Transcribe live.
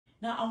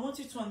Now, I want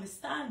you to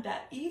understand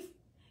that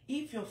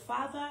if your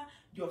father,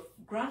 your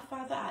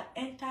grandfather had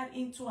entered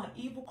into an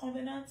evil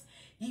covenant,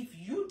 if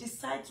you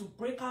decide to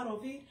break out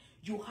of it,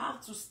 you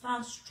have to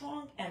stand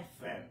strong and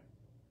firm.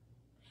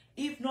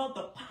 If not,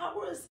 the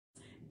powers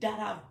that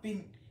have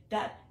been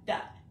that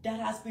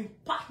has been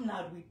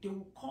partnered with, they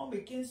will come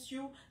against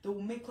you. They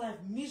will make life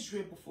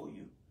miserable for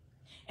you.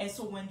 And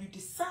so when you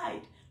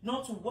decide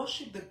not to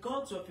worship the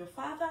gods of your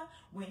father,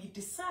 when you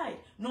decide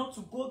not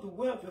to go the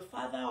way of your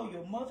father or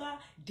your mother,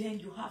 then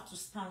you have to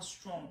stand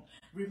strong.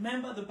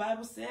 Remember, the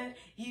Bible said,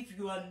 if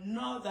you are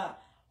neither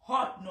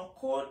hot nor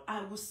cold,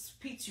 I will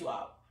spit you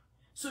out.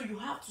 So you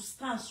have to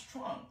stand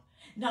strong.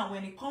 Now,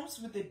 when it comes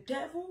with the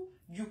devil,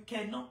 you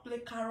cannot play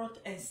carrot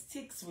and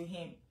sticks with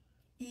him.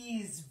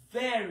 He is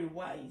very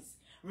wise.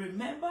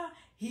 Remember,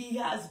 he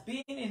has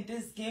been in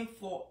this game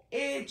for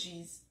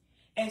ages.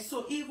 And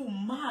so evil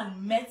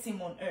man met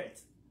him on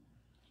earth.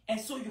 And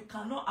so you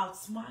cannot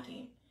outsmart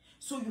him.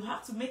 So you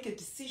have to make a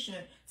decision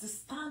to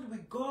stand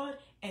with God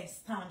and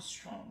stand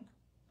strong.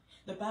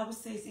 The Bible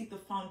says, if the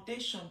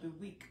foundation be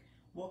weak,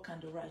 what can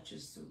the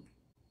righteous do?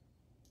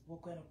 We're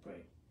going to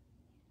pray.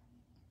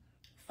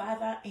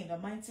 Father, in the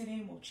mighty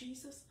name of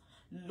Jesus,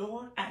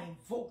 Lord, I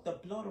invoke the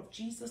blood of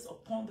Jesus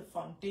upon the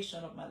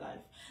foundation of my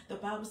life. The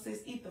Bible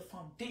says, if the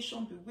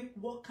foundation be weak,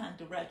 what can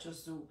the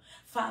righteous do?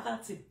 Father,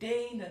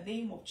 today, in the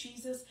name of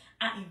Jesus,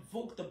 I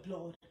invoke the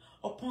blood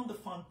upon the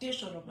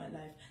foundation of my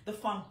life, the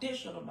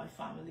foundation of my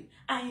family.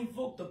 I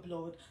invoke the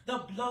blood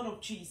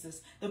of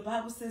Jesus. The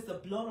Bible says the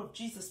blood of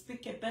Jesus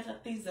speaketh better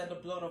things than the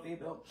blood of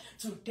Abel.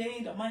 Today,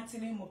 in the mighty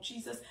name of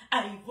Jesus,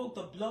 I invoke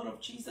the blood of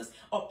Jesus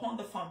upon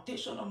the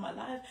foundation of my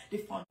life, the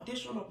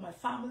foundation of my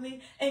family.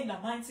 In the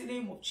mighty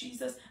name of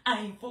Jesus,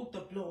 I invoke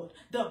the blood,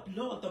 the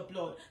blood, the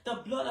blood,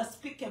 the blood that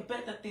speaketh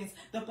better things.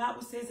 The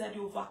Bible says that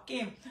you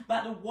overcame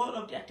by the word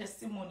of their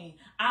testimony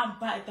and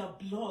by the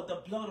blood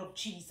of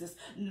Jesus.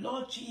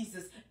 Lord Jesus,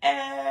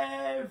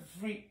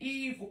 every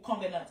evil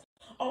covenant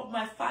of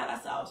my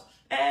father's house,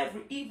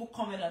 every evil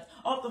covenant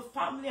of the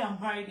family I'm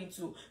married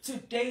into,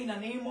 today in the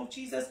name of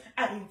Jesus,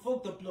 I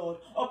invoke the blood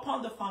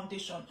upon the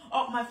foundation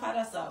of my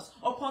father's house,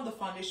 upon the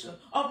foundation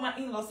of my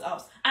in-laws'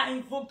 house. I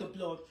invoke the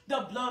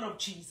blood of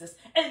Jesus,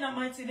 in the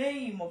mighty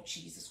name of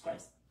Jesus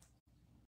Christ.